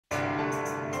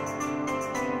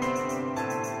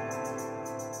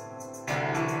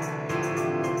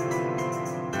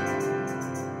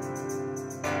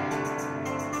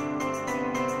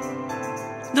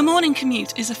The morning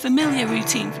commute is a familiar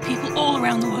routine for people all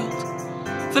around the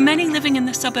world. For many living in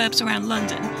the suburbs around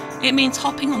London, it means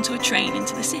hopping onto a train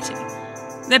into the city.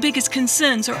 Their biggest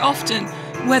concerns are often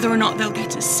whether or not they'll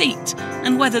get a seat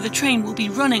and whether the train will be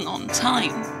running on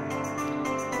time.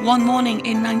 One morning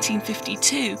in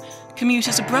 1952,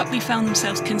 commuters abruptly found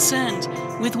themselves concerned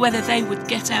with whether they would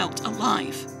get out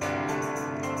alive.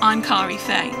 I'm Kari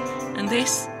Fay, and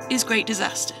this is Great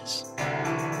Disasters.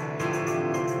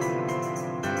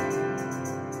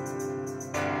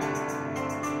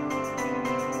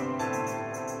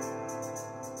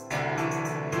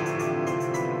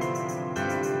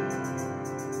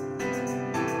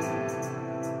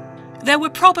 There were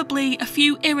probably a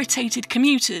few irritated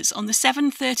commuters on the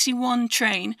 7:31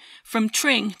 train from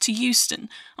Tring to Euston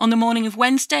on the morning of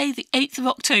Wednesday, the 8th of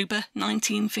October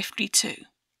 1952.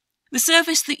 The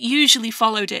service that usually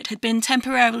followed it had been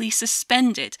temporarily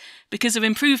suspended because of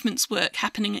improvements work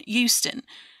happening at Euston,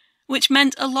 which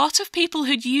meant a lot of people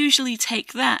who'd usually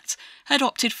take that had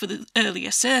opted for the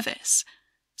earlier service.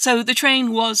 So the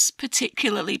train was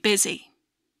particularly busy.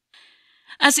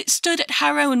 As it stood at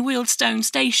Harrow and Wealdstone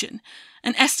station,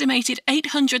 an estimated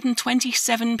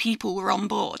 827 people were on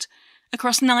board,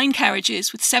 across 9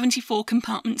 carriages with 74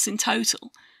 compartments in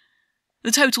total. The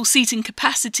total seating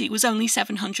capacity was only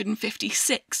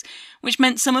 756, which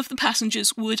meant some of the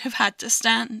passengers would have had to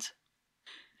stand.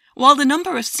 While the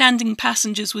number of standing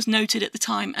passengers was noted at the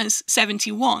time as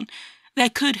 71, there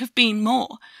could have been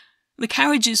more. The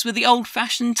carriages were the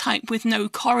old-fashioned type with no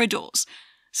corridors,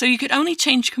 so you could only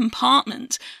change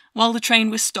compartment while the train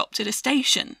was stopped at a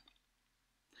station.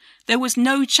 There was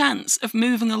no chance of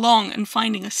moving along and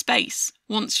finding a space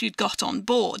once you'd got on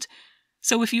board,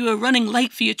 so if you were running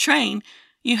late for your train,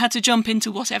 you had to jump into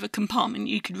whatever compartment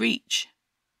you could reach.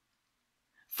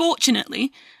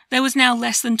 Fortunately, there was now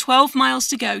less than 12 miles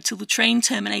to go till the train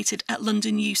terminated at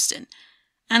London Euston,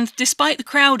 and despite the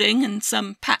crowding and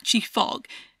some patchy fog,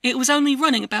 it was only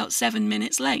running about 7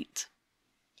 minutes late.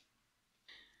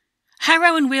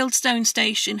 Harrow and Wealdstone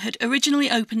station had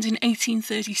originally opened in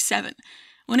 1837,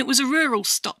 when it was a rural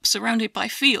stop surrounded by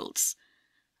fields.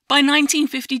 By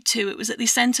 1952 it was at the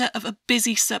centre of a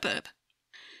busy suburb.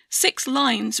 6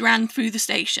 lines ran through the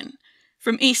station.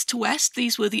 From east to west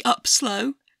these were the up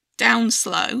slow,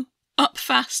 up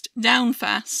fast,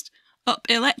 up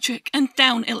electric and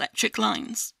down electric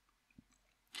lines.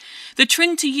 The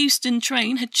Tring to Euston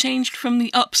train had changed from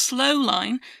the up slow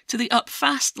line to the up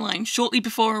fast line shortly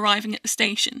before arriving at the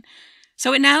station,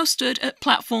 so it now stood at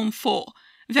platform 4,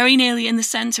 very nearly in the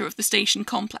centre of the station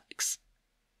complex.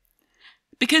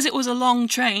 Because it was a long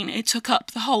train, it took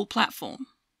up the whole platform.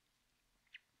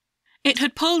 It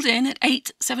had pulled in at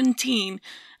 8:17,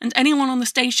 and anyone on the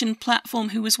station platform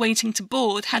who was waiting to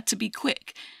board had to be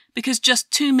quick, because just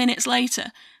 2 minutes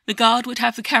later, the guard would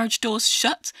have the carriage doors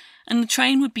shut and the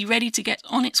train would be ready to get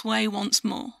on its way once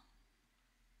more.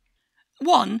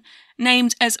 One,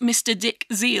 named as Mr. Dick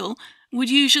Zeal,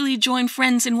 would usually join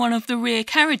friends in one of the rear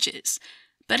carriages,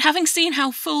 but having seen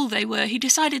how full they were, he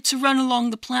decided to run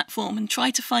along the platform and try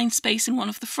to find space in one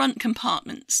of the front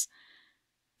compartments.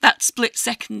 That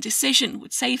split-second decision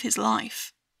would save his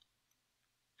life.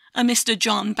 A Mr.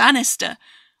 John Bannister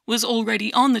was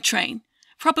already on the train,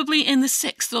 probably in the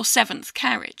 6th or 7th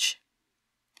carriage.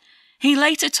 He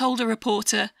later told a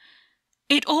reporter,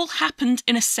 "It all happened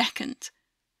in a second.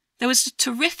 There was a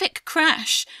terrific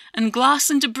crash and glass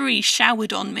and debris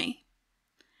showered on me.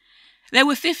 There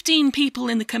were 15 people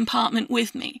in the compartment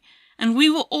with me, and we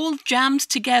were all jammed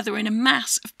together in a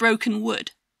mass of broken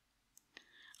wood.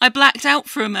 I blacked out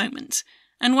for a moment,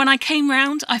 and when I came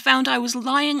round I found I was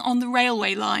lying on the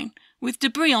railway line, with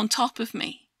debris on top of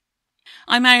me.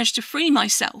 I managed to free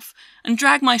myself and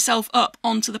drag myself up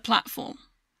onto the platform.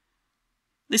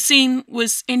 The scene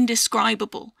was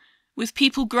indescribable, with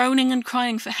people groaning and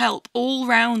crying for help all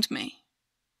round me.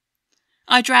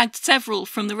 I dragged several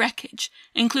from the wreckage,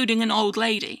 including an old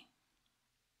lady."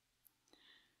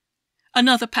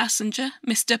 Another passenger,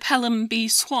 Mr. Pelham B.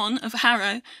 Swan of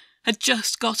Harrow, had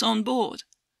just got on board.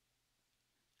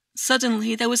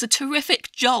 "Suddenly there was a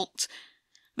terrific jolt.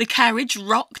 The carriage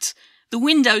rocked, the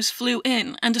windows flew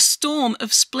in, and a storm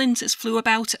of splinters flew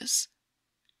about us.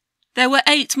 There were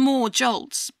 8 more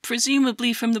jolts,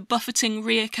 presumably from the buffeting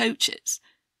rear coaches.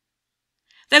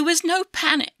 There was no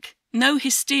panic, no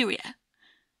hysteria.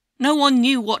 No one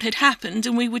knew what had happened,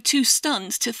 and we were too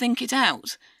stunned to think it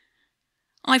out.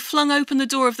 I flung open the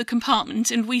door of the compartment,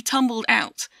 and we tumbled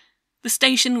out. The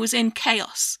station was in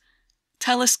chaos.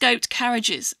 Telescoped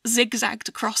carriages zigzagged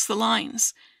across the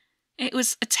lines. It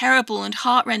was a terrible and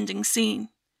heartrending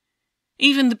scene.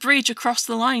 Even the bridge across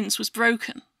the lines was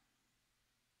broken.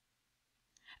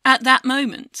 At that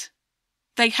moment,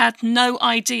 they had no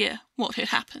idea what had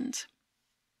happened.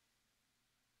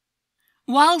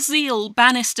 While Zeal,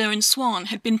 Bannister and Swan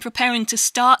had been preparing to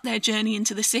start their journey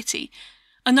into the city,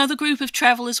 another group of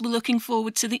travellers were looking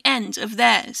forward to the end of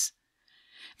theirs.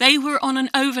 They were on an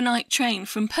overnight train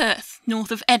from Perth,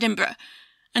 north of Edinburgh,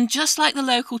 and just like the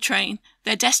local train,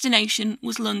 their destination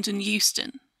was London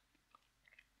Euston.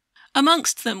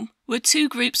 Amongst them were two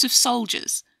groups of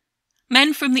soldiers,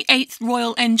 men from the 8th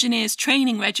Royal Engineers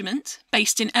Training Regiment,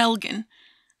 based in Elgin,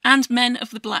 and men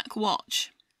of the Black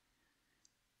Watch.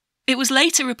 It was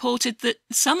later reported that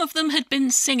some of them had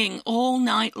been singing all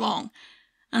night long,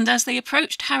 and as they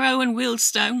approached Harrow and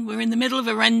Wealdstone were in the middle of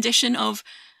a rendition of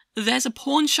 "There's a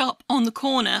Pawn Shop on the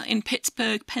Corner in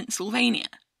Pittsburgh, Pennsylvania."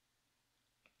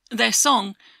 Their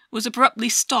song was abruptly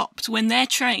stopped when their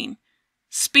train,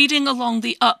 speeding along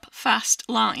the up-fast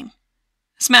line,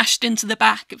 smashed into the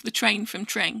back of the train from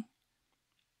Tring.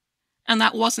 And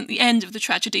that wasn't the end of the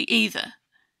tragedy either.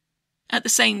 At the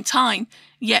same time,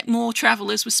 yet more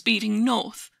travellers were speeding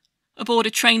north, aboard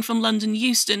a train from London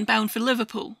Euston bound for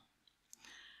Liverpool.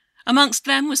 Amongst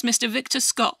them was Mr. Victor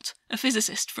Scott, a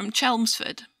physicist from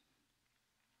Chelmsford.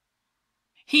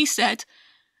 He said,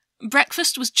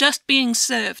 "Breakfast was just being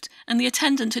served and the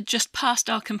attendant had just passed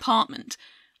our compartment,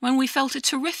 when we felt a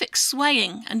terrific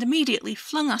swaying and immediately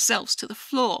flung ourselves to the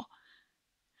floor.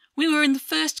 We were in the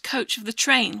first coach of the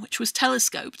train, which was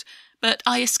telescoped, but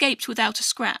I escaped without a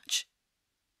scratch.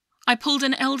 I pulled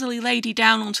an elderly lady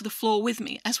down onto the floor with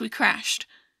me as we crashed.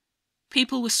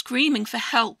 People were screaming for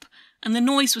help, and the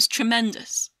noise was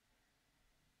tremendous.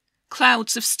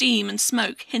 Clouds of steam and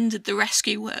smoke hindered the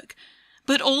rescue work,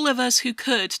 but all of us who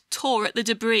could tore at the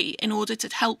debris in order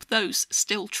to help those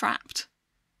still trapped."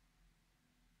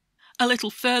 A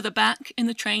little further back, in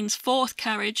the train's 4th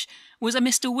carriage, was a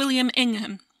Mr. William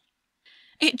Ingham.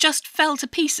 "It just fell to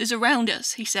pieces around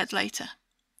us," he said later.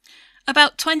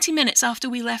 "About 20 minutes after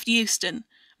we left Euston,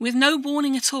 with no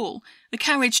warning at all, the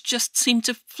carriage just seemed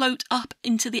to float up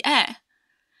into the air.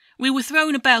 We were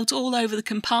thrown about all over the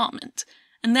compartment,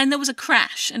 and then there was a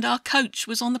crash and our coach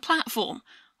was on the platform,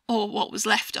 or what was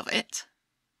left of it."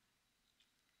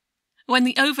 When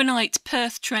the overnight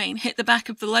Perth train hit the back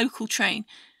of the local train,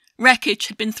 wreckage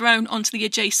had been thrown onto the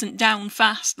adjacent Down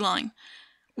Fast line,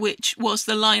 which was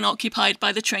the line occupied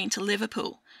by the train to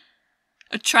Liverpool.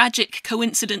 A tragic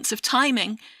coincidence of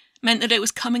timing meant that it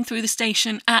was coming through the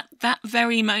station at that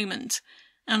very moment,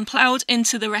 and ploughed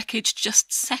into the wreckage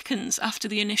just seconds after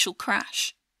the initial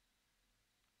crash.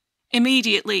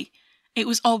 Immediately, it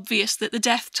was obvious that the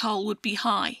death toll would be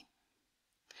high.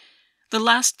 The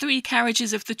last 3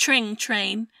 carriages of the Tring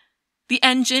train, the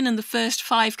engine and the first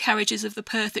 5 carriages of the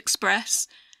Perth Express,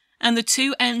 and the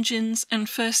 2 engines and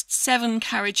first 7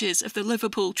 carriages of the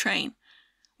Liverpool train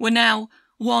were now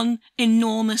one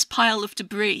enormous pile of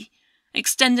debris,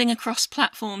 extending across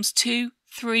platforms 2,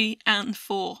 3, and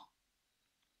 4.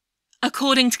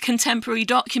 According to contemporary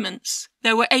documents,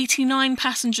 there were 89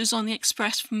 passengers on the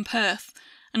express from Perth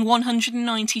and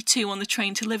 192 on the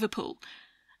train to Liverpool.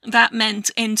 That meant,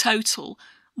 in total,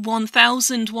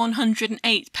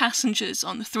 1,108 passengers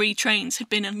on the 3 trains had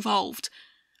been involved,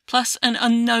 plus an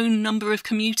unknown number of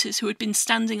commuters who had been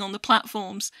standing on the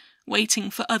platforms,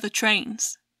 waiting for other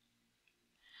trains.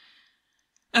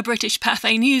 A British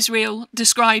Pathé newsreel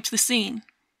described the scene.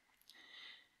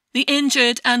 "The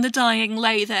injured and the dying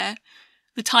lay there,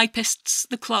 the typists,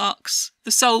 the clerks,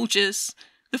 the soldiers,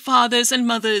 the fathers and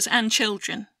mothers and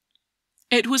children.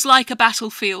 It was like a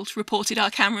battlefield," reported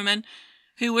our cameraman,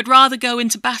 who would rather go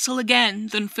into battle again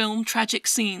than film tragic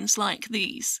scenes like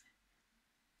these.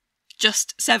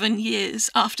 Just 7 years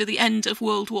after the end of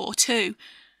World War II,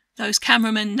 those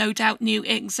cameramen no doubt knew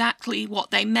exactly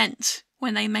what they meant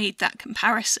when they made that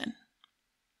comparison.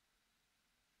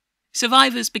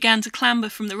 Survivors began to clamber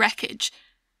from the wreckage,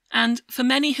 and for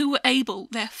many who were able,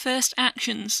 their first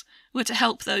actions were to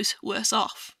help those worse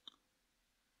off.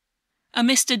 A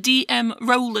Mr. D.M.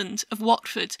 Rowland of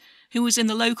Watford, who was in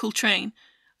the local train,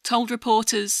 told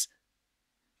reporters,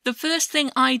 "The first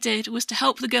thing I did was to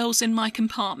help the girls in my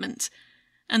compartment,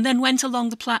 and then went along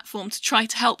the platform to try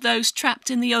to help those trapped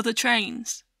in the other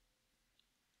trains."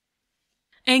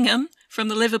 Ingham, from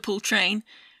the Liverpool train,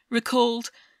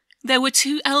 recalled, "There were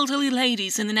 2 elderly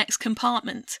ladies in the next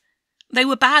compartment. They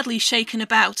were badly shaken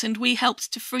about and we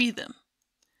helped to free them.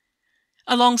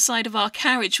 Alongside of our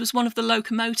carriage was one of the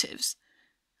locomotives.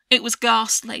 It was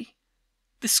ghastly.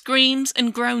 The screams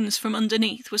and groans from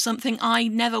underneath were something I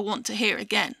never want to hear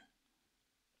again."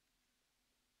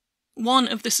 One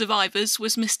of the survivors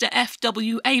was Mr.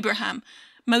 F.W. Abraham,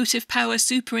 Motive Power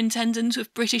Superintendent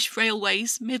of British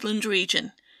Railways, Midland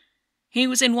Region. He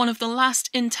was in one of the last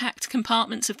intact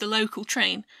compartments of the local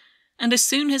train, and as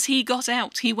soon as he got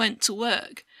out, he went to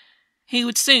work. He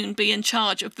would soon be in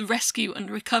charge of the rescue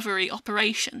and recovery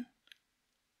operation.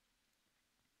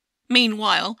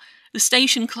 Meanwhile, the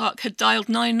station clerk had dialed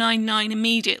 999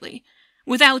 immediately,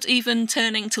 without even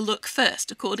turning to look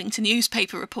first, according to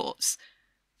newspaper reports.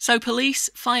 So police,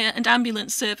 fire and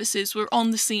ambulance services were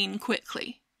on the scene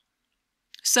quickly.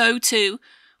 So, too,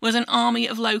 was an army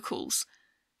of locals,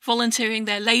 volunteering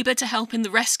their labour to help in the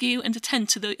rescue and attend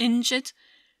to the injured,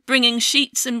 bringing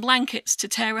sheets and blankets to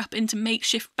tear up into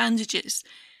makeshift bandages,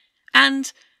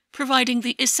 and providing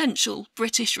the essential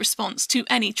British response to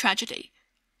any tragedy: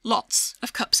 lots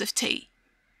of cups of tea.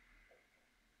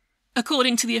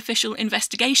 According to the official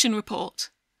investigation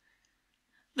report,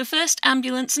 the first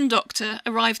ambulance and doctor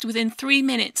arrived within 3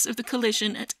 minutes of the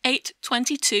collision at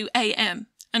 8:22 a.m,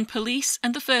 and police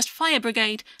and the first fire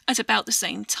brigade at about the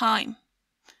same time.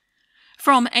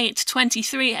 From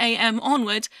 8:23 a.m.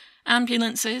 onward,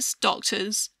 ambulances,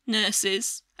 doctors,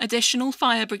 nurses, additional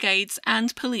fire brigades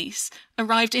and police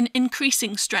arrived in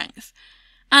increasing strength,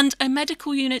 and a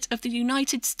medical unit of the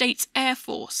United States Air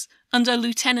Force under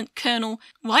Lieutenant Colonel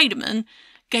Weideman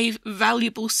gave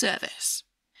valuable service.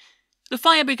 The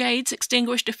fire brigades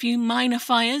extinguished a few minor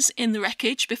fires in the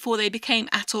wreckage before they became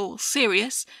at all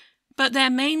serious, but their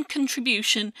main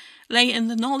contribution lay in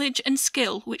the knowledge and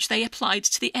skill which they applied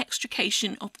to the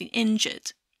extrication of the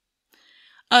injured.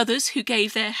 Others who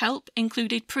gave their help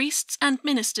included priests and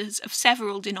ministers of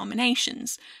several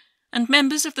denominations, and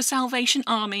members of the Salvation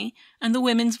Army and the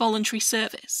Women's Voluntary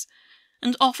Service,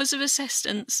 and offers of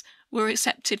assistance were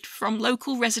accepted from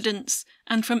local residents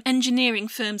and from engineering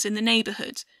firms in the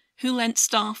neighbourhood, who lent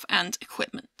staff and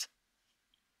equipment.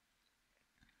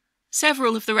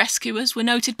 Several of the rescuers were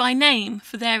noted by name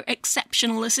for their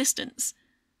exceptional assistance.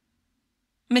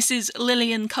 Mrs.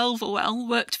 Lillian Culverwell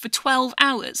worked for 12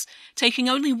 hours, taking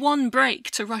only one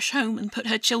break to rush home and put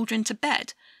her children to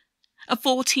bed. A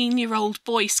 14-year-old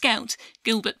Boy Scout,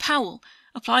 Gilbert Powell,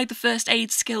 applied the first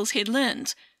aid skills he had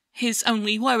learned. His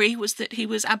only worry was that he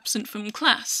was absent from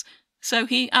class, so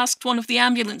he asked one of the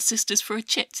ambulance sisters for a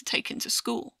chit to take into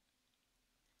school.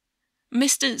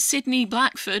 Mr. Sidney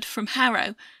Blackford from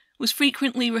Harrow was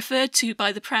frequently referred to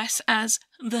by the press as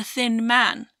the Thin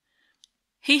Man.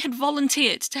 He had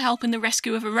volunteered to help in the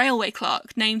rescue of a railway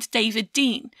clerk named David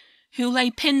Dean, who lay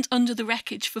pinned under the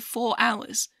wreckage for 4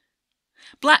 hours.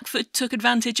 Blackford took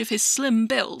advantage of his slim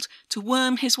build to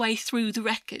worm his way through the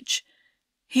wreckage.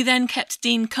 He then kept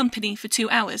Dean company for 2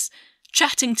 hours,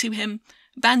 chatting to him,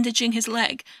 bandaging his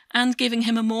leg, and giving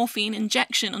him a morphine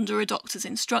injection under a doctor's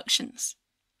instructions.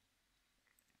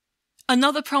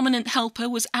 Another prominent helper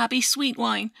was Abby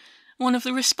Sweetwine, one of the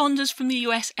responders from the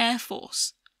US Air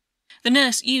Force. The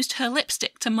nurse used her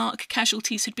lipstick to mark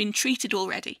casualties who'd been treated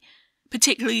already,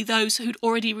 particularly those who'd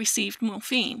already received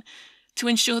morphine, to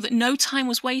ensure that no time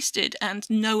was wasted and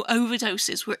no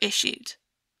overdoses were issued.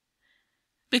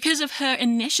 Because of her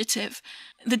initiative,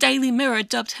 the Daily Mirror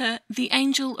dubbed her the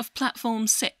Angel of Platform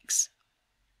 6.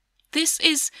 This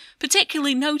is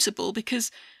particularly notable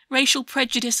because racial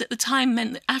prejudice at the time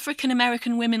meant that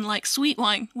African-American women like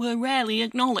Sweetwine were rarely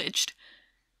acknowledged.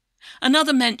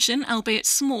 Another mention, albeit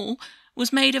small,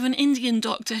 was made of an Indian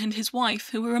doctor and his wife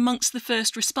who were amongst the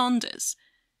first responders.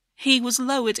 He was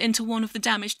lowered into one of the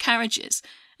damaged carriages,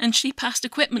 and she passed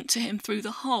equipment to him through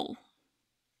the hole.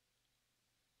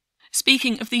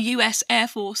 Speaking of the US Air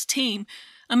Force team,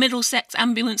 a Middlesex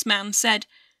ambulance man said,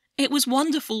 "It was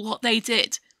wonderful what they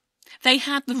did. They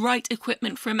had the right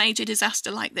equipment for a major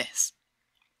disaster like this.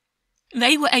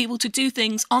 They were able to do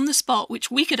things on the spot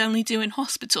which we could only do in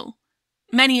hospital.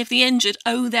 Many of the injured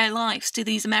owe their lives to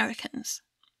these Americans."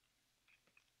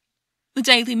 The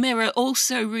Daily Mirror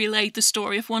also relayed the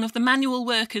story of one of the manual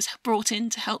workers brought in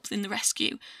to help in the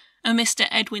rescue, a Mr.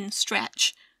 Edwin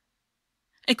Stretch.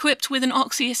 Equipped with an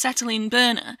oxyacetylene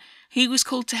burner, he was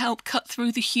called to help cut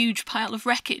through the huge pile of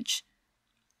wreckage.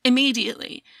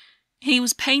 Immediately, he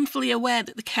was painfully aware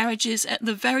that the carriages at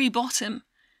the very bottom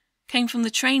came from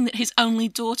the train that his only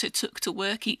daughter took to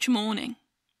work each morning.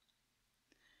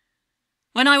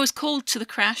 When I was called to the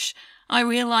crash, I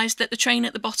realised that the train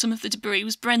at the bottom of the debris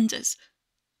was Brenda's.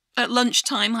 At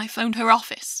lunchtime, I phoned her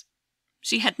office.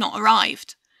 She had not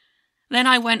arrived. Then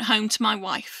I went home to my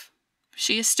wife.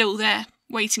 She is still there,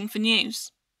 waiting for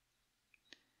news.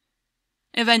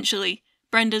 Eventually,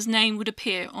 Brenda's name would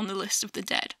appear on the list of the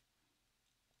dead.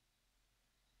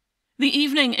 The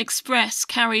Evening Express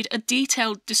carried a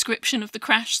detailed description of the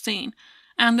crash scene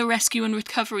and the rescue and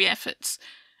recovery efforts,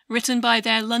 written by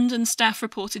their London staff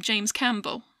reporter James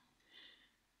Campbell.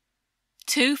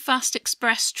 2 fast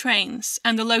express trains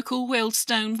and the local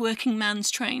Wealdstone working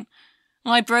man's train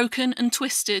lie broken and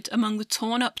twisted among the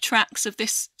torn-up tracks of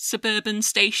this suburban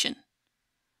station.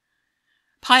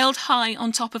 Piled high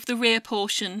on top of the rear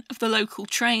portion of the local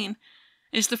train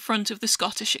is the front of the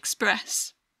Scottish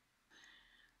Express.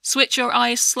 Switch your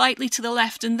eyes slightly to the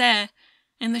left and there,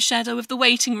 in the shadow of the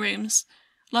waiting rooms,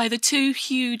 lie the 2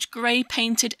 huge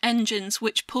grey-painted engines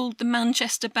which pulled the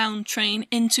Manchester-bound train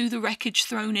into the wreckage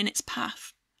thrown in its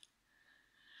path.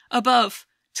 Above,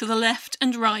 to the left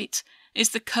and right, is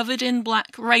the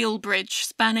covered-in-black rail bridge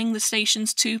spanning the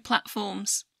station's 2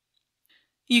 platforms.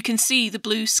 You can see the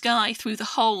blue sky through the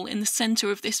hole in the centre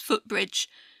of this footbridge,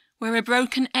 where a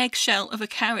broken eggshell of a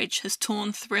carriage has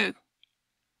torn through.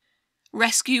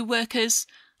 Rescue workers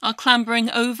are clambering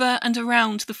over and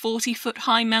around the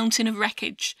 40-foot-high mountain of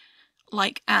wreckage,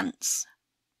 like ants.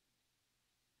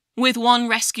 With one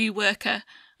rescue worker,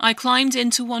 I climbed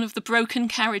into one of the broken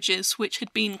carriages which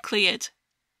had been cleared.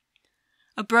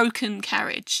 A broken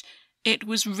carriage, it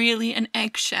was really an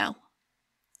eggshell.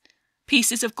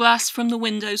 Pieces of glass from the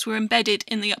windows were embedded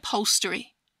in the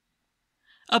upholstery.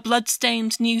 A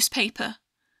blood-stained newspaper,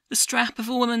 the strap of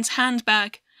a woman's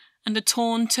handbag, and a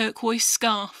torn turquoise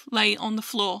scarf lay on the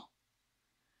floor.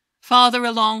 Farther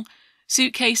along,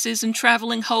 suitcases and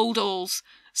travelling hold-alls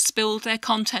spilled their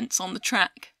contents on the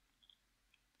track.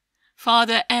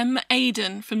 Father M.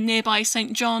 Aidan from nearby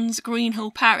St. John's,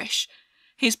 Greenhill Parish,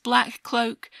 his black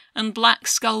cloak and black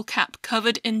skull-cap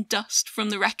covered in dust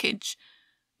from the wreckage,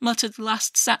 muttered the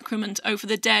last sacrament over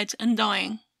the dead and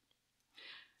dying.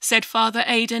 Said Father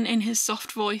Aidan in his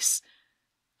soft voice,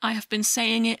 "I have been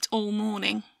saying it all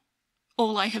morning.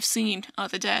 All I have seen are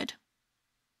the dead."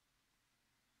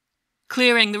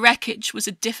 Clearing the wreckage was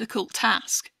a difficult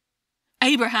task.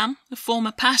 Abraham, the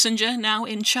former passenger now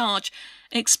in charge,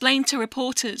 explained to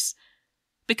reporters,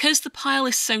 "Because the pile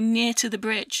is so near to the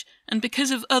bridge, and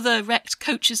because of other wrecked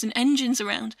coaches and engines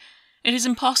around, it is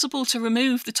impossible to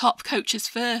remove the top coaches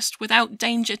first without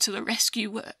danger to the rescue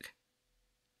work."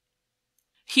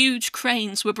 Huge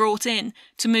cranes were brought in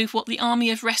to move what the army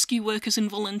of rescue workers and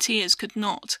volunteers could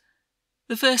not.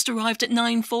 The first arrived at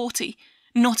 9:40,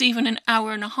 not even an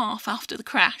hour and a half after the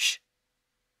crash.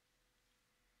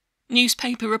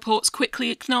 Newspaper reports quickly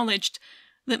acknowledged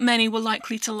that many were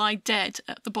likely to lie dead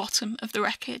at the bottom of the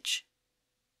wreckage.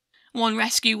 One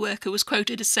rescue worker was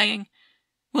quoted as saying,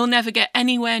 "We'll never get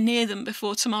anywhere near them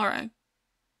before tomorrow.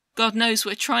 God knows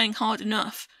we're trying hard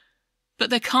enough, but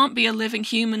there can't be a living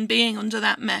human being under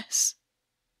that mess.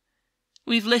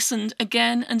 We've listened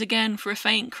again and again for a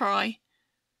faint cry,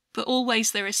 but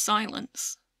always there is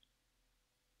silence."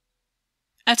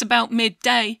 At about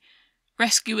midday,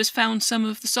 rescuers found some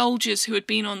of the soldiers who had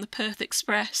been on the Perth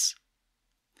Express.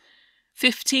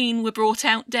 15 were brought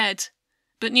out dead,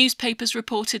 but newspapers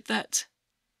reported that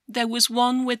there was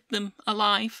one with them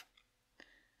alive.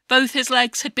 Both his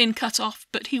legs had been cut off,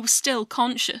 but he was still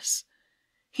conscious.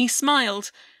 He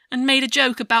smiled and made a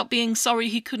joke about being sorry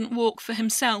he couldn't walk for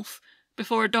himself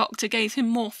before a doctor gave him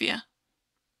morphia.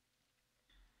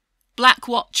 Black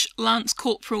Watch Lance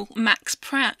Corporal Max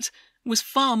Pratt was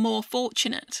far more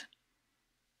fortunate.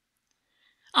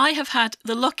 "I have had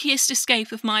the luckiest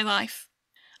escape of my life.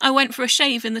 I went for a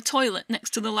shave in the toilet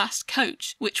next to the last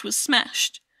coach, which was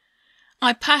smashed.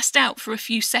 I passed out for a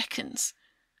few seconds.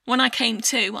 When I came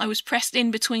to, I was pressed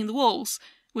in between the walls,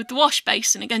 with the wash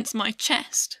basin against my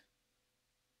chest."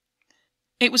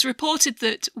 It was reported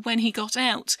that, when he got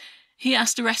out, he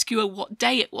asked a rescuer what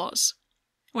day it was.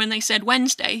 When they said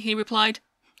Wednesday, he replied,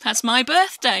 "That's my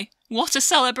birthday! What a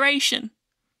celebration!"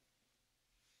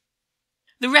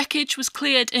 The wreckage was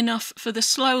cleared enough for the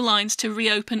slow lines to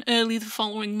reopen early the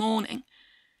following morning.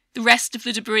 The rest of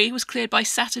the debris was cleared by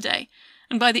Saturday,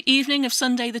 and by the evening of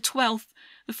Sunday the 12th,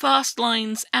 the fast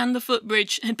lines and the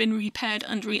footbridge had been repaired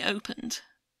and reopened.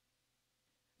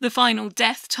 The final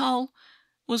death toll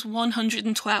was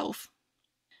 112.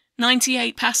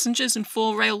 98 passengers and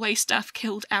 4 railway staff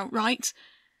killed outright,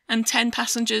 and 10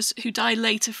 passengers who died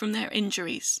later from their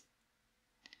injuries.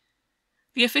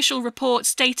 The official report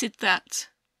stated that,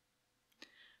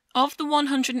 of the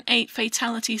 108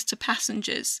 fatalities to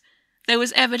passengers, there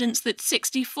was evidence that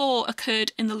 64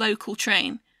 occurred in the local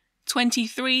train,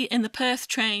 23 in the Perth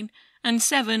train, and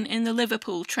 7 in the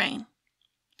Liverpool train.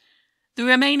 The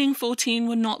remaining 14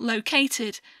 were not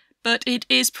located, but it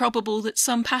is probable that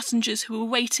some passengers who were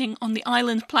waiting on the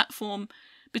island platform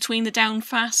between the down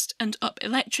fast and up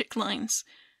electric lines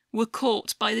were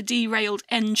caught by the derailed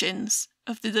engines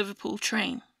of the Liverpool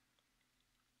train.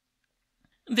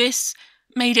 This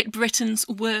made it Britain's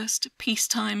worst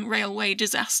peacetime railway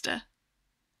disaster.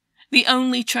 The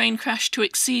only train crash to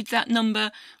exceed that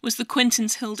number was the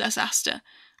Quintonshill disaster,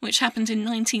 which happened in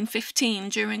 1915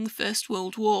 during the First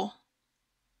World War.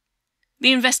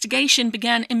 The investigation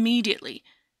began immediately,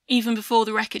 even before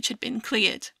the wreckage had been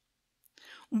cleared.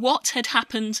 What had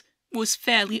happened was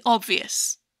fairly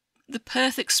obvious. The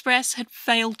Perth Express had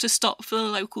failed to stop for the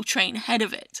local train ahead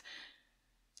of it.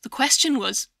 The question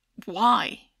was,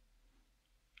 why?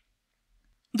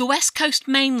 The West Coast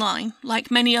Main Line, like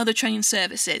many other train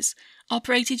services,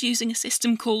 operated using a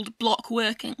system called block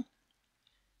working.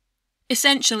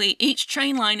 Essentially, each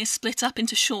train line is split up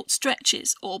into short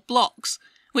stretches, or blocks,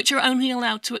 which are only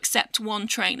allowed to accept one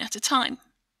train at a time.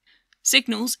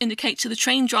 Signals indicate to the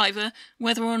train driver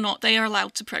whether or not they are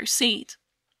allowed to proceed.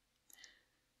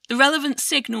 The relevant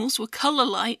signals were colour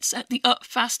lights at the up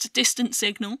fast distance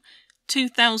signal,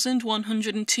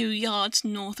 2,102 yards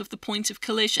north of the point of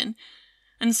collision,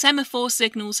 and semaphore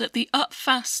signals at the up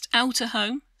fast outer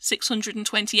home,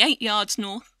 628 yards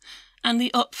north, and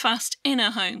the up fast inner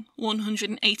home,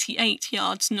 188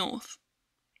 yards north.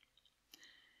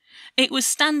 It was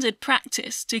standard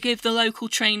practice to give the local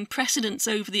train precedence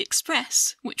over the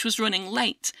express, which was running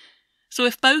late, so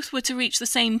if both were to reach the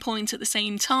same point at the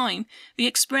same time, the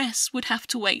express would have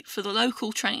to wait for the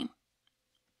local train.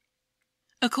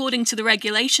 According to the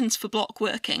regulations for block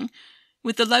working,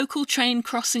 with the local train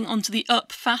crossing onto the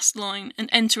up fast line and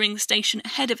entering the station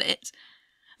ahead of it,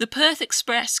 the Perth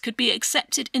Express could be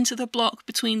accepted into the block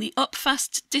between the up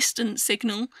fast distance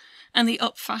signal and the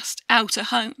up fast outer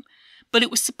home, but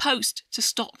it was supposed to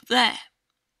stop there.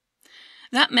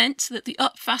 That meant that the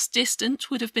up fast distance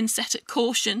would have been set at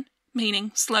caution,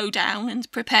 meaning slow down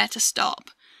and prepare to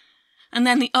stop, and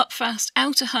then the up fast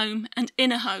outer home and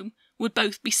inner home would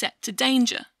both be set to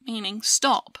danger, meaning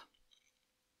stop.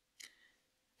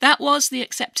 That was the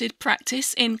accepted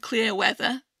practice in clear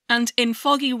weather, and in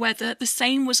foggy weather the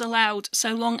same was allowed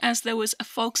so long as there was a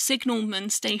fog signalman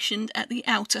stationed at the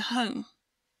outer home.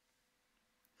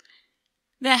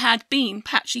 There had been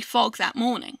patchy fog that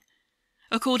morning.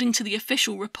 According to the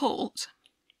official report,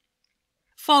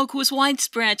 fog was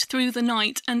widespread through the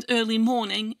night and early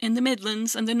morning in the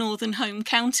Midlands and the northern home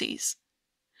counties.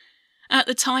 At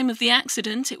the time of the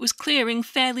accident, it was clearing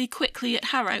fairly quickly at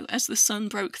Harrow as the sun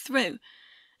broke through,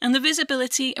 and the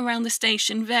visibility around the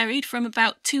station varied from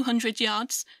about 200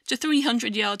 yards to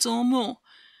 300 yards or more,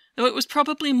 though it was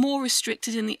probably more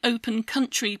restricted in the open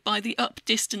country by the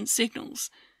up-distance signals.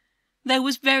 There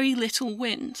was very little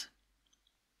wind.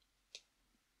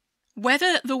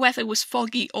 Whether the weather was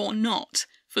foggy or not,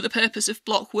 for the purpose of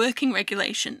block working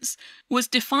regulations, was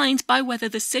defined by whether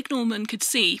the signalman could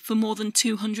see for more than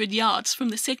 200 yards from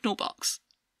the signal box.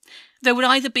 There would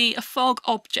either be a fog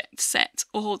object set,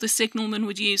 or the signalman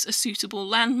would use a suitable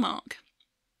landmark.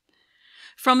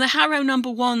 From the Harrow No.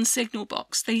 1 signal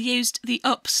box, they used the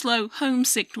up slow home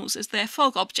signals as their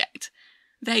fog object.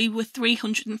 They were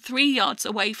 303 yards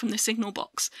away from the signal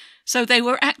box, so they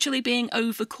were actually being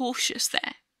overcautious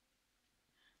there.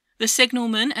 The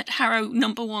signalman at Harrow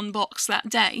No. 1 box that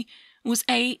day was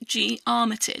A.G.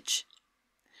 Armitage.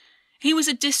 He was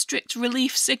a district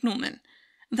relief signalman.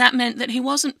 That meant that he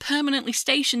wasn't permanently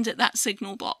stationed at that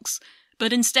signal box,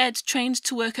 but instead trained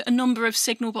to work at a number of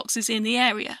signal boxes in the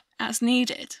area, as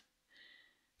needed.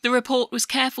 The report was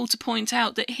careful to point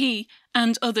out that he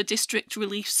and other district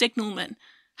relief signalmen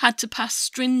had to pass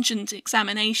stringent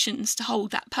examinations to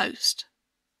hold that post.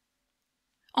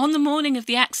 On the morning of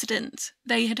the accident,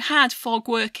 they had had fog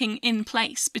working in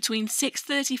place between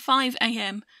 6:35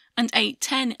 a.m. and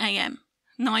 8:10 a.m,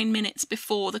 9 minutes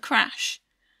before the crash.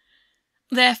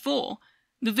 Therefore,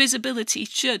 the visibility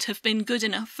should have been good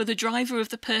enough for the driver of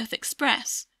the Perth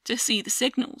Express to see the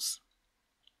signals.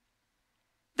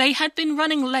 They had been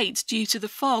running late due to the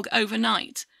fog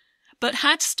overnight, but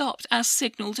had stopped as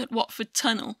signalled at Watford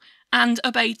Tunnel and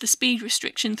obeyed the speed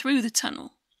restriction through the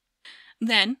tunnel.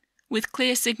 Then, with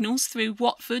clear signals through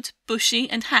Watford, Bushey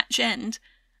and Hatch End,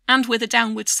 and with a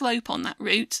downward slope on that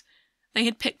route, they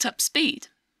had picked up speed.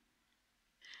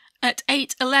 At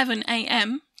 8:11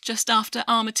 a.m, just after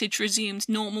Armitage resumed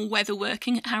normal weather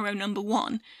working at Harrow No.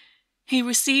 1, he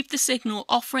received the signal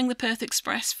offering the Perth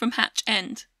Express from Hatch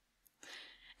End.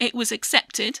 It was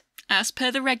accepted, as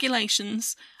per the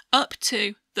regulations, up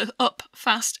to the up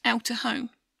fast outer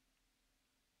home.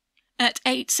 At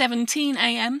 8:17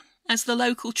 a.m, as the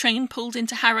local train pulled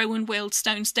into Harrow and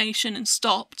Wealdstone station and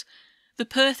stopped, the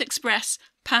Perth Express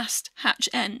passed Hatch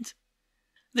End.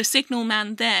 The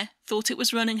signalman there thought it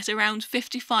was running at around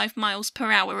 55 miles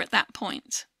per hour at that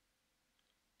point.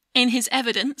 In his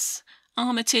evidence,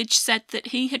 Armitage said that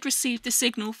he had received the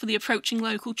signal for the approaching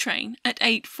local train at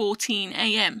 8:14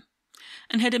 a.m,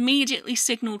 and had immediately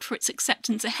signalled for its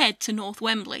acceptance ahead to North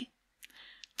Wembley.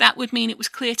 That would mean it was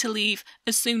clear to leave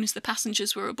as soon as the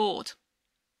passengers were aboard.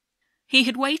 He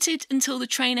had waited until the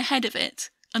train ahead of it,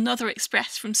 another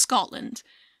express from Scotland,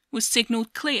 was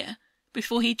signalled clear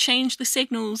before he changed the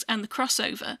signals and the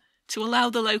crossover to allow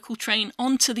the local train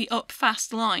onto the up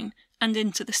fast line and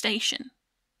into the station.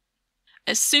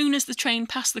 As soon as the train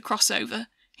passed the crossover,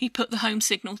 he put the home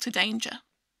signal to danger.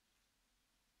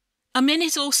 A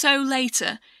minute or so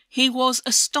later, he was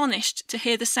astonished to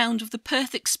hear the sound of the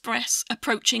Perth Express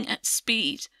approaching at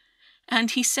speed,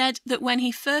 and he said that when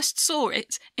he first saw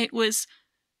it, it was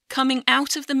coming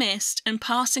out of the mist and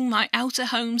passing my outer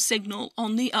home signal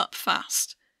on the up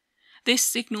fast. This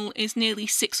signal is nearly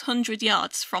 600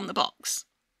 yards from the box.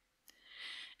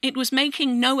 It was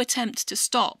making no attempt to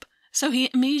stop, so he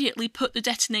immediately put the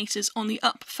detonators on the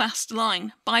up fast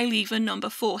line by lever number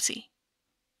 40.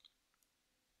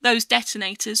 Those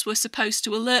detonators were supposed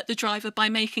to alert the driver by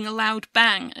making a loud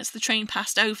bang as the train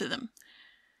passed over them.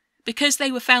 Because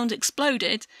they were found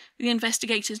exploded, the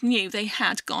investigators knew they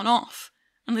had gone off,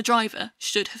 and the driver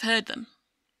should have heard them.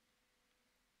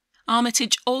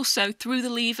 Armitage also threw the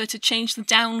lever to change the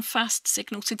down fast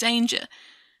signal to danger,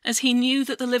 as he knew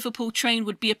that the Liverpool train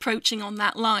would be approaching on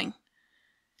that line.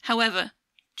 However,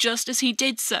 just as he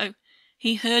did so,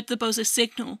 he heard the buzzer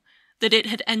signal that it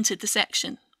had entered the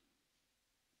section.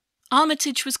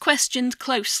 Armitage was questioned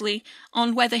closely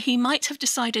on whether he might have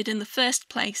decided in the first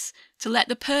place to let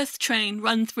the Perth train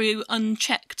run through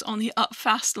unchecked on the up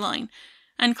fast line,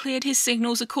 and cleared his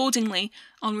signals accordingly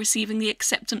on receiving the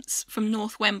acceptance from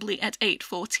North Wembley at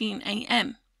 8:14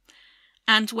 a.m,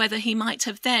 and whether he might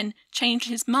have then changed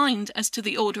his mind as to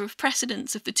the order of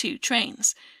precedence of the two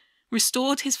trains,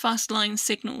 restored his fast line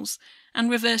signals, and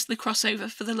reversed the crossover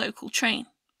for the local train.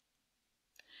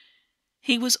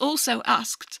 He was also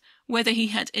asked whether he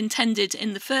had intended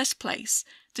in the first place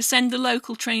to send the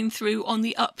local train through on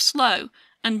the up slow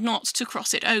and not to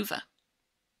cross it over.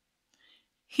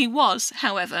 He was,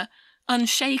 however,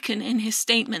 unshaken in his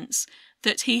statements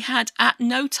that he had at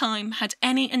no time had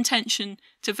any intention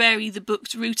to vary the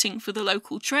booked routing for the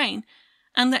local train,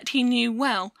 and that he knew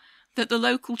well that the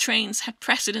local trains had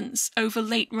precedence over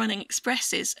late-running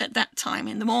expresses at that time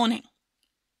in the morning.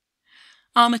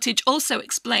 Armitage also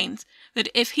explained that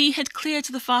if he had cleared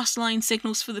the fast line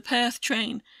signals for the Perth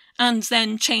train and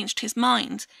then changed his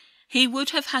mind, he would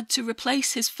have had to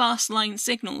replace his fast line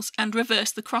signals and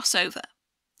reverse the crossover.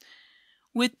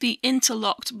 With the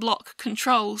interlocked block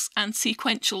controls and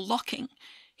sequential locking,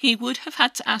 he would have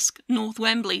had to ask North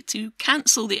Wembley to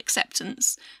cancel the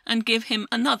acceptance and give him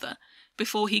another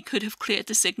before he could have cleared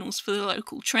the signals for the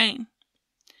local train.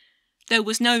 There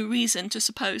was no reason to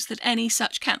suppose that any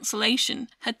such cancellation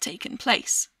had taken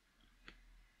place.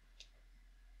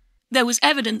 There was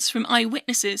evidence from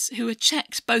eyewitnesses who had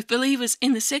checked both the levers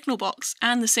in the signal box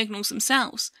and the signals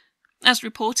themselves. As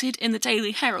reported in the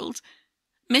Daily Herald,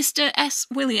 Mr. S.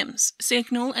 Williams,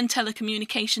 signal and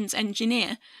telecommunications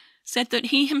engineer, said that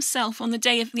he himself on the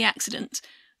day of the accident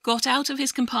got out of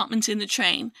his compartment in the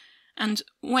train and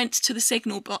went to the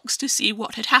signal box to see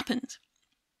what had happened.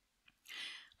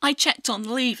 I checked on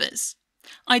the levers.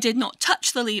 I did not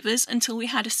touch the levers until we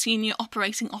had a senior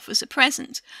operating officer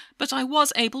present, but I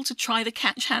was able to try the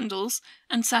catch handles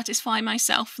and satisfy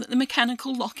myself that the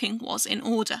mechanical locking was in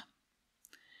order.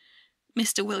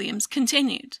 Mr. Williams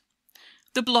continued.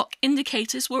 The block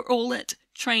indicators were all at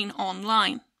train on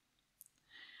line.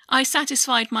 I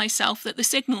satisfied myself that the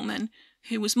signalman,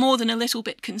 who was more than a little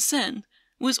bit concerned,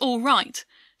 was all right,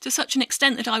 to such an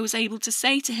extent that I was able to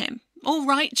say to him, "All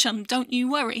right, chum, don't you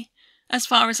worry. As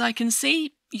far as I can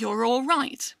see, you're all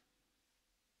right."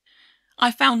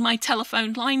 I found my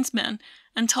telephone linesman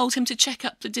and told him to check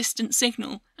up the distant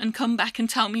signal and come back and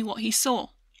tell me what he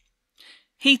saw.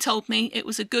 He told me it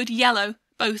was a good yellow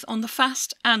both on the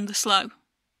fast and the slow.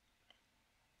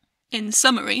 In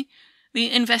summary, the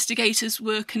investigators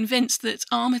were convinced that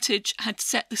Armitage had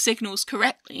set the signals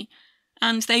correctly,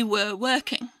 and they were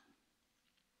working.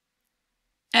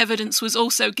 Evidence was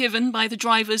also given by the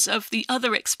drivers of the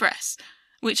other express,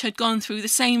 which had gone through the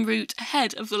same route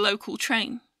ahead of the local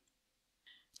train.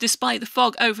 Despite the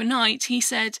fog overnight, he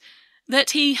said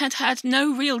that he had had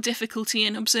no real difficulty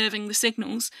in observing the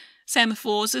signals,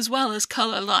 semaphores as well as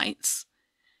colour lights.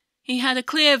 He had a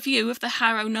clear view of the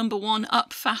Harrow No. 1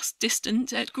 up fast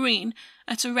distant at green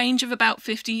at a range of about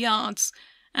 50 yards,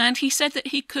 and he said that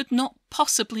he could not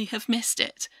possibly have missed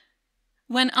it.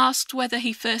 When asked whether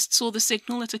he first saw the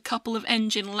signal at a couple of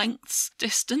engine lengths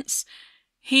distance,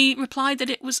 he replied that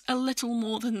it was a little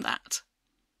more than that.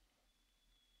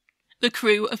 The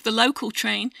crew of the local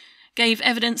train, gave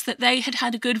evidence that they had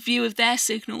had a good view of their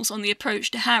signals on the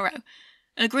approach to Harrow,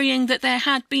 agreeing that there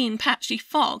had been patchy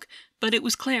fog, but it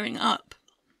was clearing up.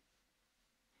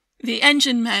 The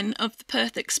engine men of the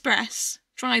Perth Express,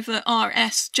 driver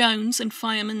R.S. Jones and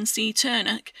fireman C.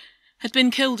 Turnock, had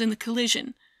been killed in the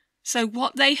collision, so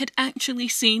what they had actually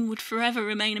seen would forever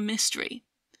remain a mystery.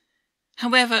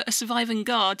 However, a surviving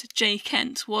guard, J.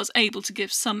 Kent, was able to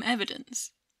give some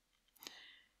evidence.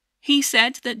 He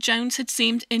said that Jones had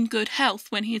seemed in good health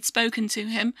when he had spoken to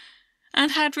him,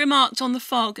 and had remarked on the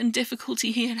fog and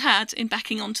difficulty he had had in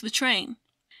backing onto the train.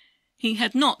 He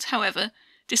had not, however,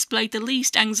 displayed the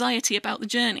least anxiety about the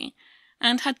journey,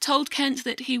 and had told Kent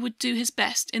that he would do his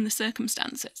best in the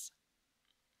circumstances.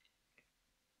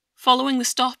 Following the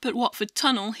stop at Watford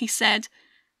Tunnel, he said,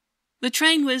 "The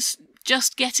train was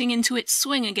just getting into its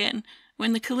swing again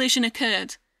when the collision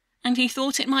occurred, and he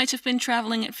thought it might have been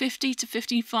travelling at 50 to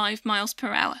 55 miles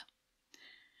per hour.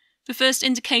 The first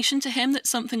indication to him that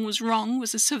something was wrong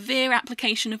was a severe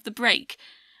application of the brake,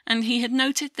 and he had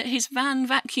noted that his van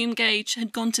vacuum gauge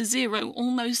had gone to zero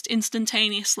almost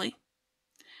instantaneously.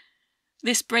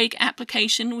 This brake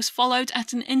application was followed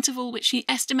at an interval which he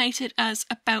estimated as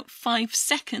about 5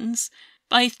 seconds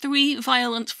by 3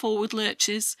 violent forward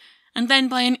lurches, and then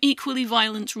by an equally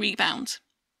violent rebound.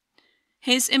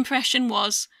 His impression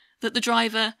was that the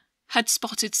driver had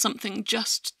spotted something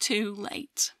just too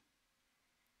late."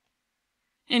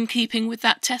 In keeping with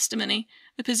that testimony,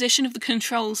 the position of the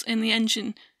controls in the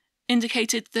engine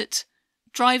indicated that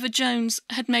driver Jones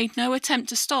had made no attempt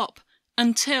to stop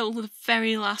until the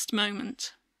very last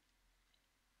moment.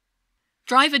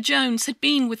 Driver Jones had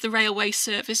been with the railway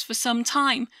service for some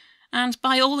time, and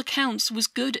by all accounts was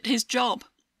good at his job.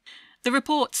 The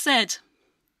report said,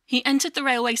 "He entered the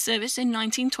railway service in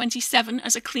 1927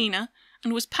 as a cleaner,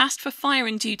 and was passed for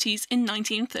firing duties in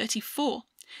 1934.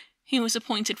 He was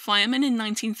appointed fireman in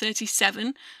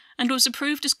 1937, and was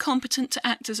approved as competent to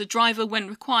act as a driver when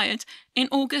required in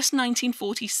August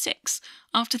 1946,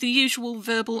 after the usual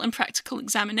verbal and practical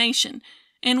examination,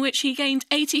 in which he gained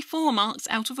 84 marks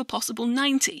out of a possible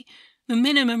 90. The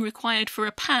minimum required for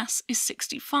a pass is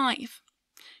 65.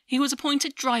 He was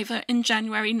appointed driver in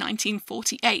January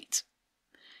 1948.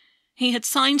 He had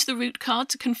signed the route card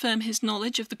to confirm his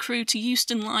knowledge of the Crewe to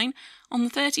Euston line on the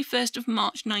 31st of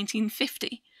March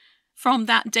 1950. From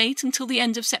that date until the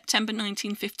end of September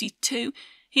 1952,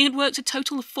 he had worked a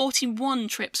total of 41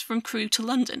 trips from Crewe to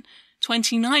London,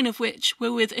 29 of which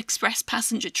were with express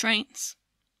passenger trains.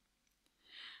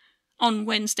 On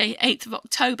Wednesday, 8th of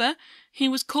October, he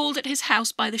was called at his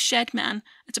house by the shed man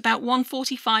at about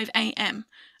 1:45 a.m,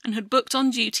 and had booked on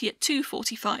duty at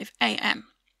 2:45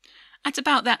 a.m. At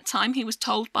about that time he was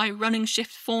told by running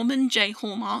shift foreman J.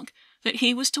 Hallmark that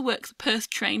he was to work the Perth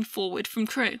train forward from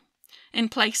Crewe, in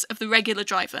place of the regular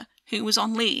driver, who was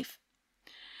on leave.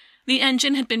 The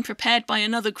engine had been prepared by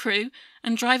another crew,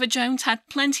 and driver Jones had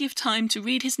plenty of time to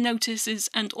read his notices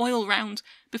and oil round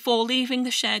before leaving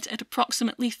the shed at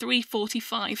approximately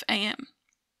 3:45 a.m.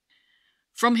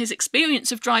 From his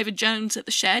experience of driver Jones at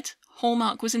the shed,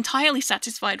 Hallmark was entirely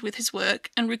satisfied with his work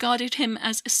and regarded him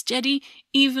as a steady,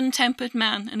 even-tempered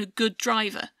man and a good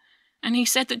driver, and he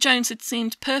said that Jones had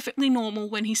seemed perfectly normal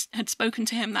when he had spoken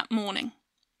to him that morning.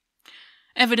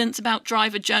 Evidence about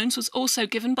driver Jones was also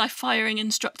given by firing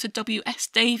instructor W.S.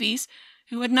 Davies,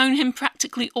 who had known him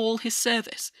practically all his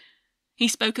service. He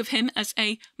spoke of him as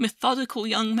a methodical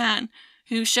young man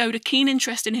who showed a keen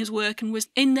interest in his work and was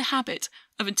in the habit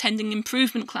of attending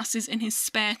improvement classes in his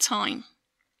spare time.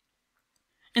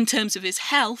 In terms of his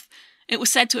health, it was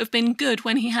said to have been good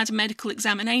when he had a medical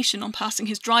examination on passing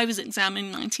his driver's exam in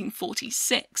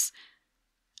 1946.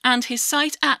 And his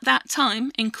sight at that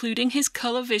time, including his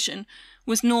colour vision,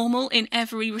 was normal in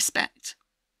every respect.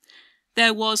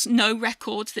 There was no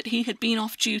record that he had been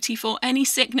off duty for any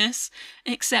sickness,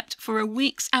 except for a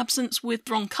week's absence with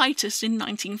bronchitis in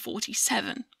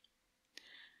 1947.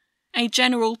 A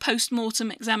general post-mortem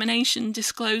examination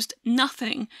disclosed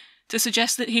nothing to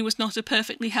suggest that he was not a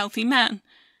perfectly healthy man,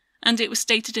 and it was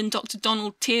stated in Dr.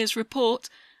 Donald Tier's report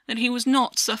that he was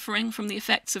not suffering from the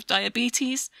effects of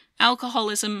diabetes,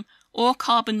 alcoholism, or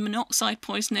carbon monoxide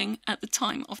poisoning at the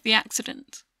time of the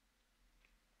accident.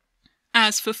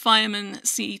 As for fireman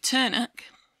C. Turnock,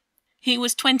 he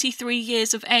was 23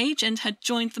 years of age and had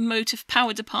joined the motive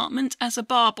power department as a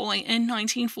bar boy in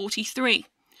 1943.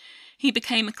 He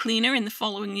became a cleaner in the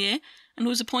following year and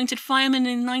was appointed fireman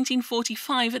in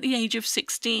 1945 at the age of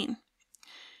 16.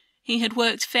 He had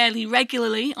worked fairly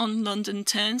regularly on London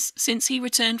turns since he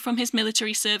returned from his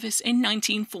military service in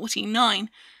 1949,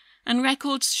 and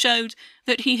records showed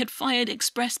that he had fired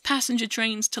express passenger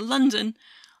trains to London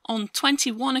on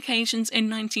 21 occasions in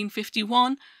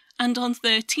 1951 and on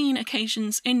 13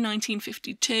 occasions in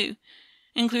 1952,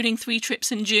 including 3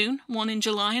 trips in June, 1 in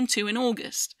July and 2 in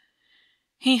August.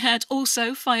 He had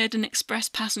also fired an express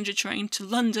passenger train to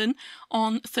London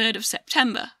on 3rd of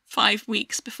September, 5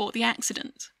 weeks before the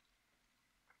accident.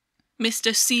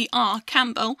 Mr. C.R.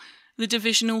 Campbell, the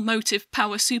Divisional Motive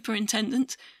Power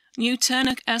Superintendent, knew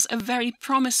Turner as a very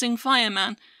promising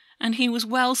fireman, and he was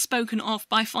well spoken of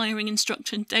by firing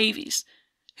instructor Davies,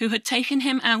 who had taken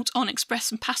him out on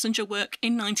express and passenger work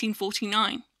in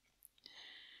 1949.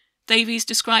 Davies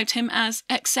described him as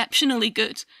exceptionally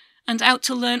good, and out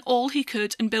to learn all he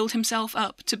could and build himself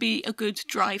up to be a good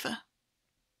driver.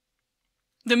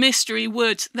 The mystery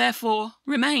would, therefore,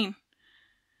 remain.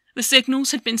 The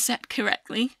signals had been set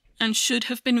correctly, and should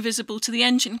have been visible to the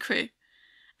engine crew,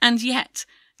 and yet,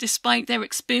 despite their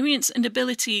experience and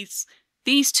abilities,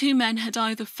 these 2 men had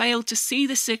either failed to see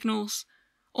the signals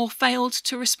or failed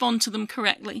to respond to them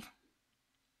correctly.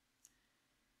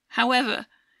 However,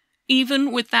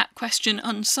 even with that question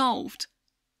unsolved,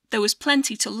 there was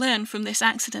plenty to learn from this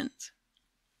accident.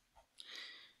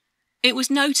 It was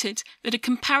noted that a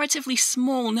comparatively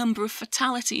small number of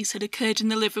fatalities had occurred in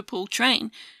the Liverpool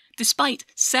train, despite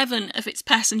 7 of its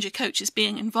passenger coaches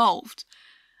being involved,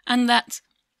 and that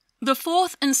the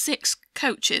 4th and 6th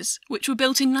coaches, which were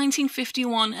built in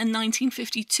 1951 and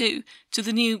 1952 to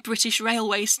the new British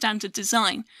Railways standard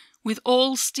design, with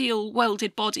all steel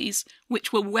welded bodies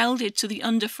which were welded to the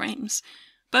underframes,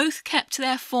 both kept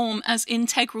their form as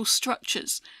integral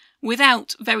structures,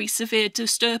 without very severe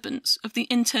disturbance of the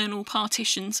internal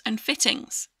partitions and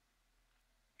fittings.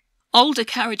 Older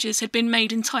carriages had been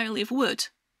made entirely of wood.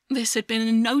 This had been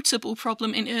a notable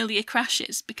problem in earlier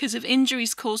crashes because of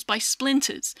injuries caused by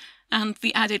splinters and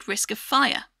the added risk of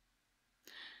fire.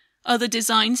 Other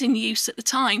designs in use at the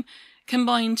time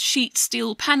combined sheet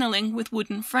steel panelling with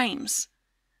wooden frames.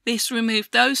 This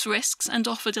removed those risks and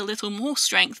offered a little more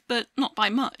strength, but not by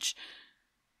much.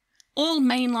 All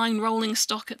mainline rolling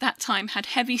stock at that time had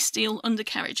heavy steel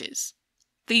undercarriages.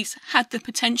 These had the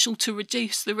potential to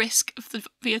reduce the risk of the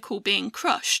vehicle being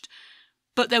crushed,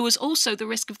 but there was also the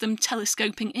risk of them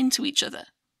telescoping into each other.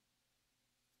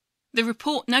 The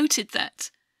report noted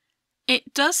that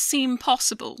it does seem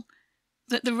possible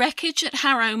that the wreckage at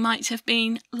Harrow might have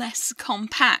been less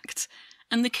compact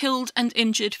and the killed and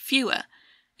injured fewer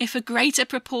if a greater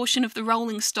proportion of the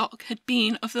rolling stock had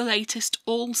been of the latest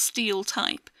all-steel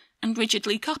type and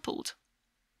rigidly coupled.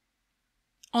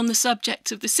 On the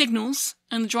subject of the signals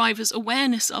and the driver's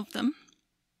awareness of them,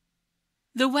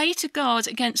 the way to guard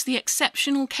against the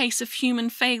exceptional case of human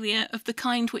failure of the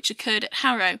kind which occurred at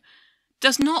Harrow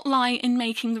does not lie in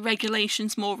making the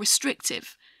regulations more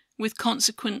restrictive, with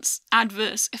consequent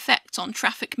adverse effect on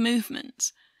traffic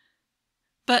movement,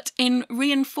 but in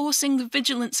reinforcing the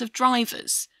vigilance of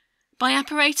drivers by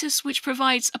apparatus which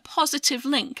provides a positive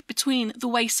link between the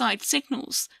wayside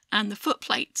signals and the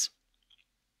footplate.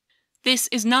 This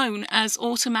is known as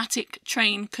automatic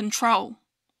train control.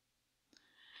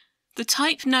 The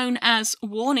type known as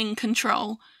warning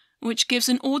control, which gives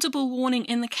an audible warning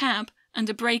in the cab and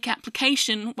a brake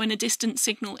application when a distant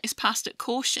signal is passed at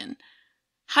caution,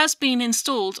 has been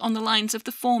installed on the lines of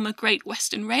the former Great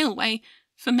Western Railway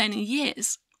for many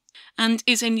years, and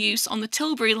is in use on the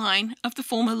Tilbury line of the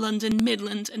former London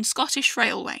Midland and Scottish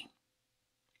Railway.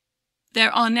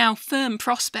 There are now firm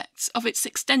prospects of its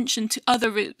extension to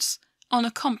other routes on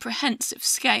a comprehensive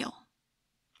scale.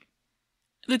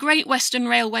 The Great Western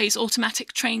Railway's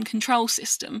automatic train control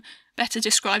system, better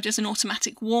described as an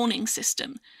automatic warning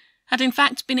system, had in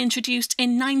fact been introduced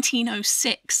in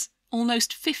 1906,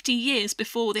 almost 50 years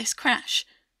before this crash.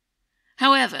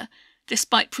 However,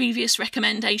 despite previous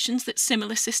recommendations that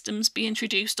similar systems be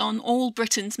introduced on all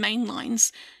Britain's main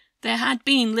lines, there had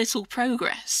been little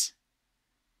progress.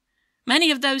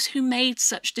 Many of those who made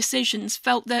such decisions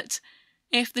felt that,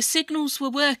 if the signals were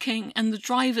working and the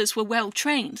drivers were well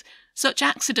trained, such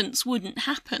accidents wouldn't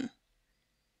happen.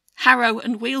 Harrow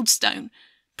and Wealdstone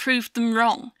proved them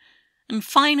wrong, and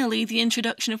finally the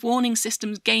introduction of warning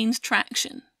systems gained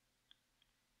traction.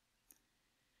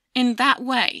 In that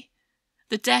way,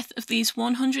 the death of these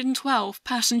 112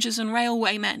 passengers and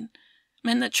railwaymen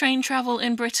meant that train travel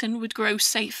in Britain would grow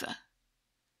safer.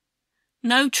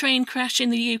 No train crash in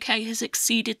the UK has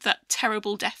exceeded that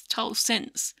terrible death toll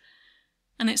since,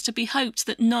 and it's to be hoped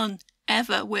that none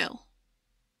ever will.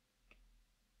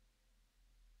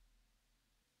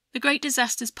 The Great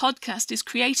Disasters podcast is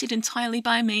created entirely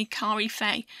by me, Kari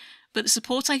Fay, but the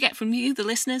support I get from you, the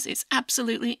listeners, is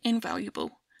absolutely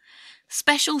invaluable.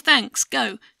 Special thanks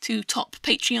go to top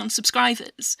Patreon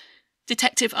subscribers: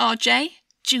 Detective RJ,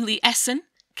 Julie Essen,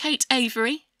 Kate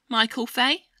Avery, Michael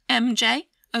Fay, MJ,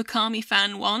 Okami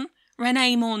Fan 1,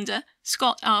 Renee Maunder,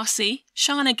 Scott RC,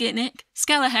 Shana Gitnick,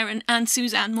 Skella Heron and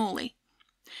Suzanne Morley.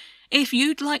 If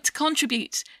you'd like to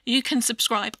contribute, you can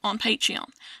subscribe on Patreon.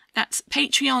 That's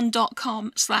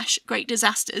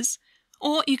patreon.com/greatdisasters,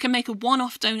 or you can make a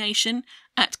one-off donation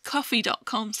at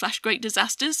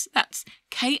ko-fi.com/greatdisasters. That's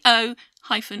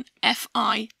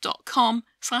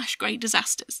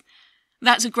ko-fi.com/greatdisasters.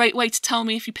 That's a great way to tell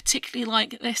me if you particularly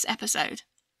like this episode.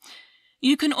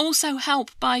 You can also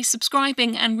help by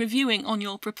subscribing and reviewing on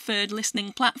your preferred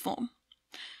listening platform.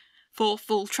 For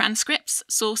full transcripts,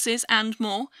 sources and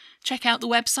more, check out the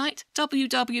website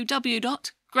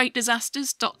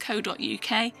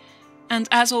www.greatdisasters.co.uk, and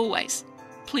as always,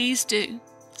 please do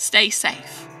stay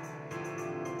safe.